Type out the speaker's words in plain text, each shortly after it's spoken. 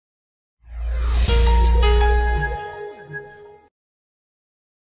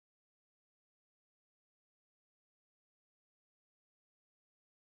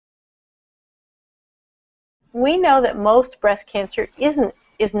We know that most breast cancer is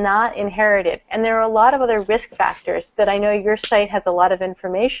not inherited, and there are a lot of other risk factors that I know your site has a lot of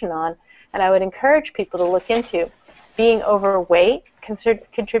information on, and I would encourage people to look into. Being overweight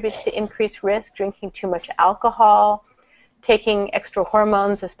contributes to increased risk, drinking too much alcohol, taking extra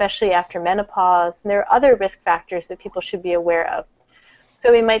hormones, especially after menopause, and there are other risk factors that people should be aware of.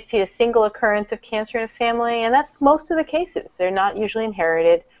 So we might see a single occurrence of cancer in a family, and that's most of the cases. They're not usually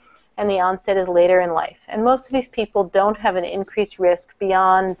inherited, and the onset is later in life. And most of these people don't have an increased risk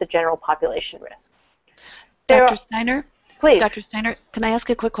beyond the general population risk. Dr. Steiner? Please. Dr. Steiner, can I ask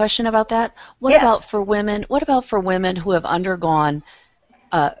a quick question about that? What Yes. about for women? What about for women who have undergone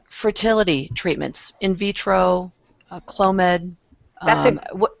fertility treatments, in vitro, Clomid?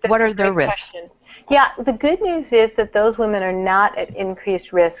 What are their risks? Question. Yeah, the good news is that those women are not at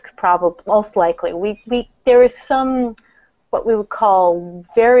increased risk, probably most likely. There is some what we would call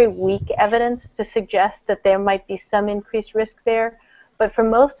very weak evidence to suggest that there might be some increased risk there. But for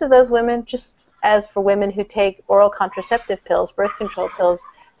most of those women, just as for women who take oral contraceptive pills, birth control pills,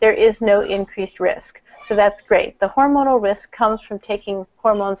 there is no increased risk. So that's great. The hormonal risk comes from taking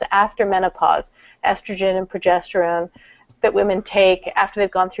hormones after menopause, estrogen and progesterone, that women take after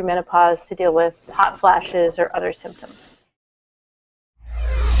they've gone through menopause to deal with hot flashes or other symptoms.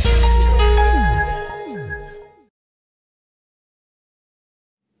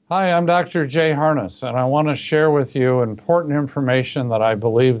 Hi, I'm Dr. Jay Harness, and I want to share with you important information that I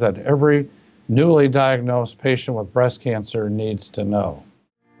believe that every newly diagnosed patient with breast cancer needs to know.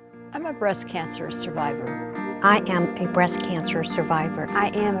 I'm a breast cancer survivor. I am a breast cancer survivor. I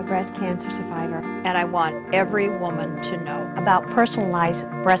am a breast cancer survivor. And I want every woman to know about personalized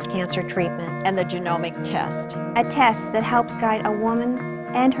breast cancer treatment and the genomic test. A test that helps guide a woman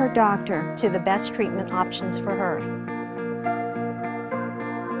and her doctor to the best treatment options for her.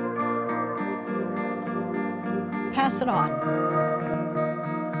 Pass it on.